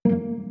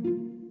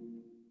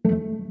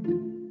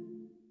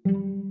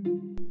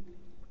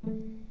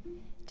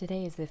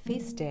Today is the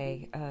feast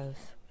day of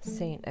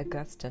St.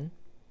 Augustine,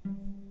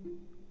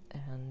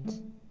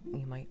 and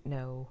you might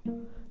know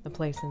the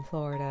place in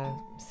Florida,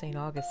 St.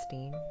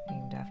 Augustine,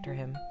 named after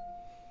him.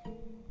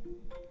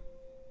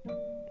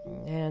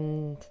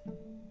 And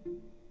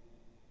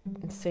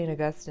St.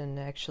 Augustine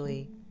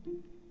actually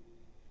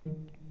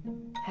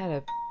had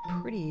a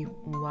pretty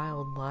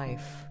wild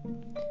life.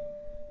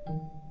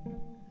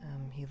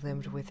 He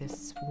lived with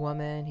this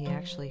woman. He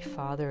actually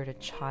fathered a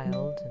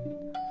child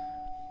and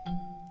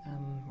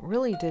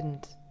really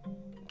didn't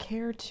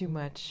care too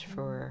much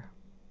for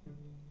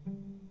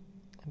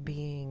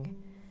being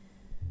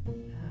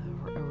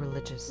a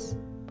religious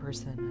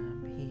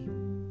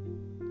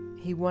person.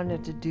 He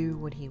wanted to do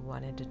what he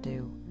wanted to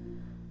do.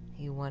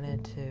 He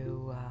wanted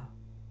to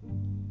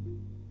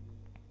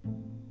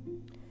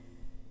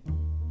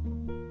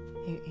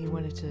he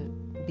wanted to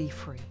be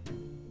free,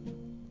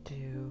 to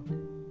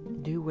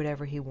do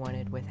whatever he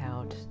wanted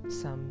without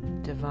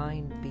some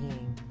divine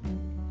being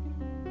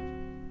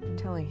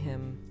telling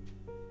him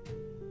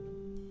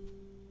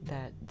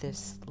that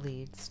this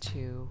leads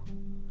to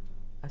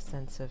a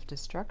sense of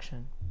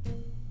destruction.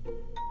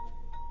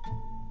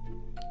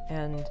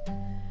 And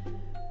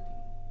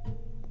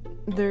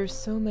there's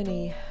so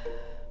many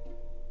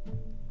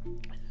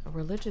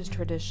religious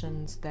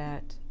traditions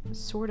that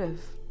sort of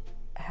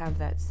have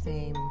that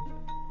same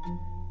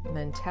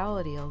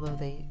mentality, although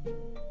they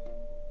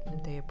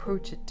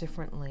approach it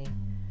differently.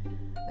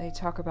 They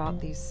talk about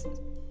these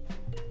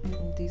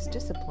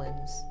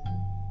disciplines.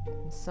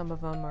 Some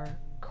of them are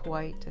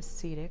quite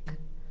ascetic.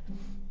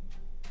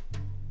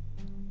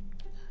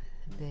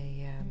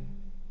 They,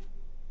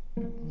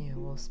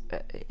 will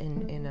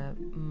in a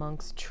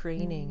monk's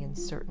training in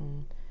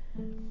certain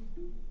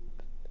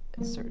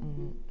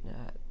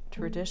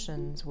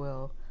traditions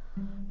will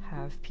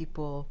have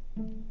people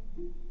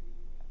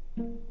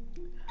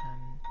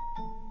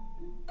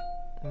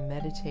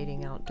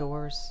meditating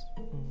outdoors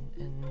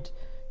and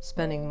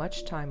spending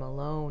much time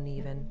alone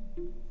even.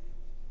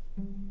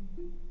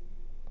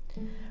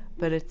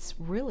 But it's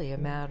really a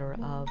matter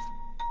of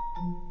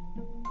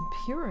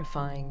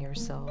purifying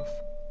yourself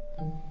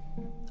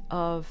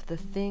of the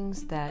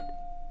things that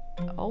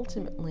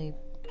ultimately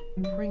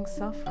bring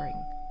suffering.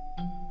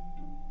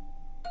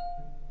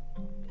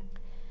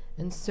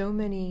 And so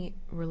many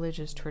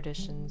religious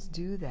traditions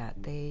do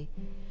that. They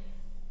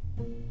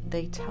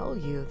tell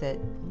you that,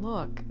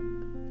 look,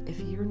 if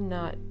you're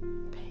not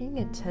paying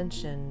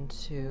attention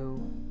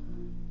to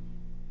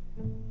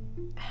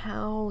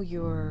how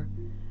your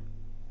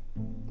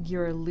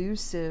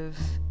elusive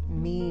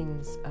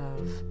means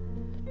of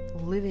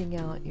living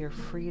out your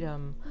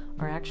freedom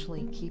are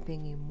actually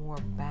keeping you more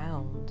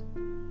bound,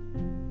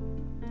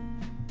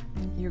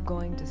 you're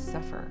going to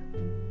suffer.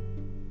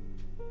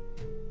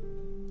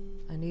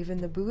 And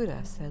even the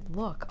Buddha said,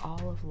 look,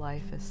 all of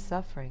life is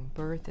suffering.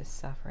 Birth is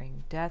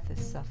suffering. Death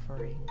is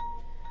suffering.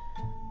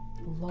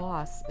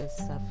 Loss is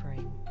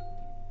suffering.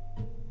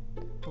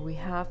 But we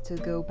have to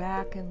go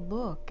back and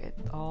look at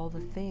all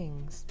the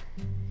things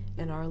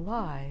in our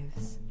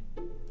lives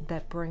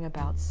that bring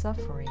about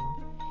suffering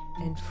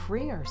and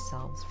free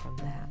ourselves from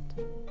that.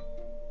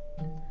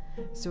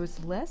 So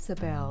it's less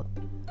about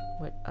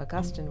what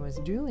Augustine was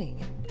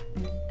doing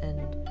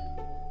and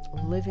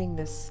living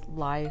this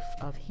life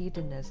of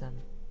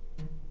hedonism,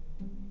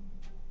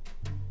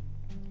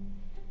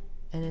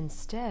 and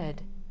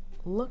instead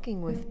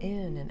looking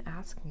within and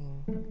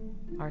asking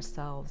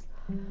ourselves,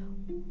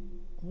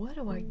 what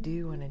do I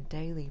do on a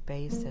daily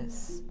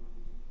basis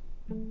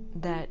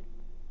that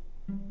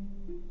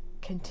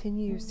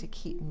continues to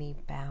keep me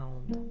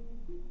bound?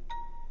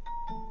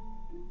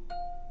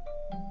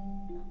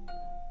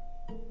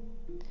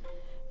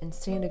 And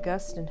St.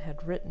 Augustine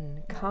had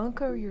written,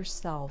 conquer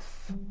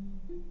yourself,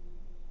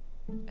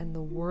 and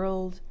the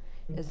world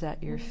is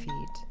at your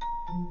feet.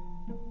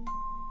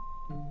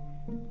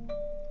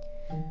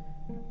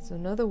 So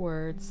in other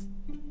words,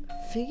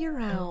 figure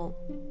out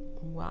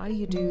why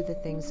you do the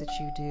things that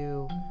you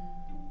do.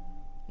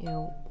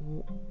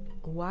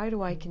 Why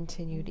do I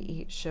continue to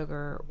eat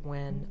sugar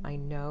when I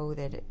know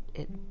that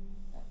it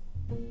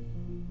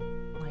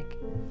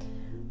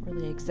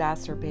really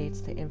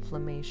exacerbates the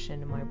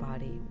inflammation in my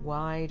body?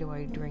 Why do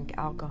I drink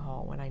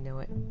alcohol when I know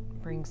it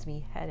brings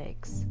me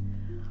headaches?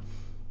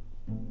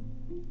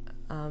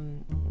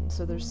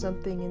 So there's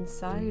something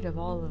inside of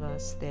all of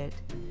us that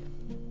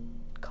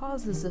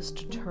causes us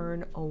to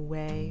turn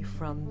away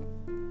from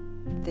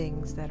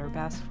things that are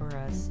best for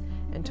us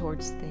and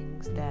towards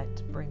things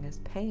that bring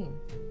us pain.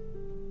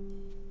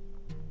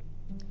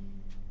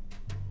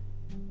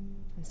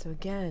 And so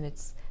again,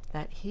 it's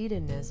that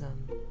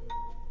hedonism,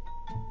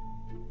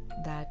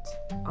 that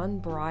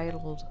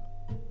unbridled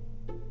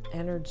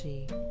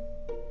energy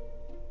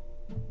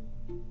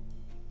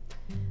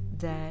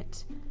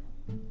that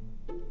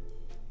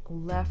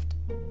left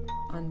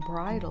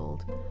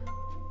unbridled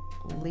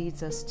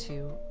leads us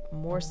to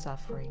more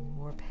suffering,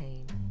 more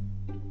pain.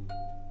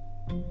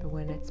 But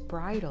when it's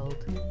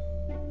bridled,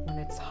 when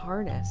it's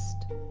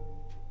harnessed,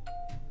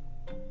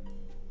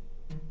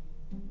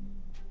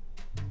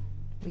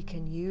 we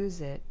can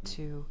use it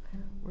to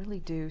really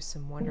do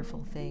some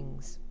wonderful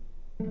things.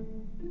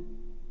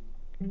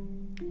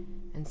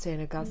 And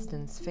St.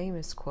 Augustine's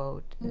famous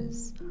quote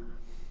is,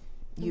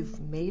 "You've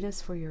made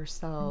us for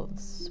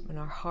yourselves when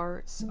our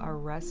hearts are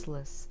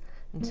restless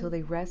until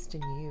they rest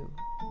in you."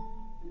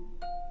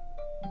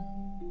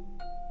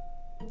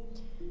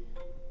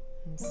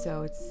 And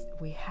so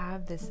we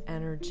have this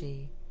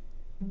energy,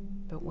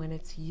 but when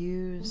it's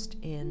used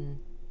in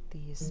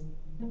these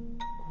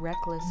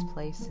reckless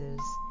places,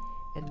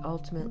 it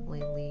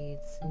ultimately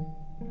leads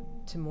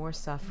to more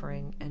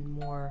suffering and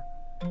more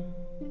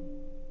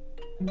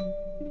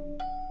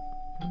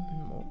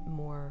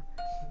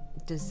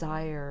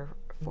desire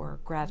for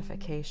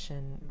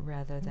gratification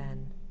rather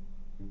than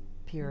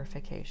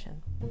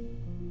purification.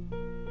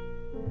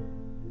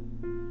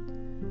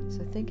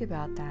 So think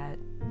about that.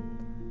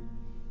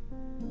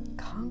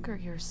 Conquer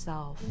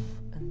yourself,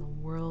 and the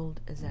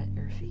world is at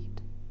your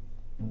feet.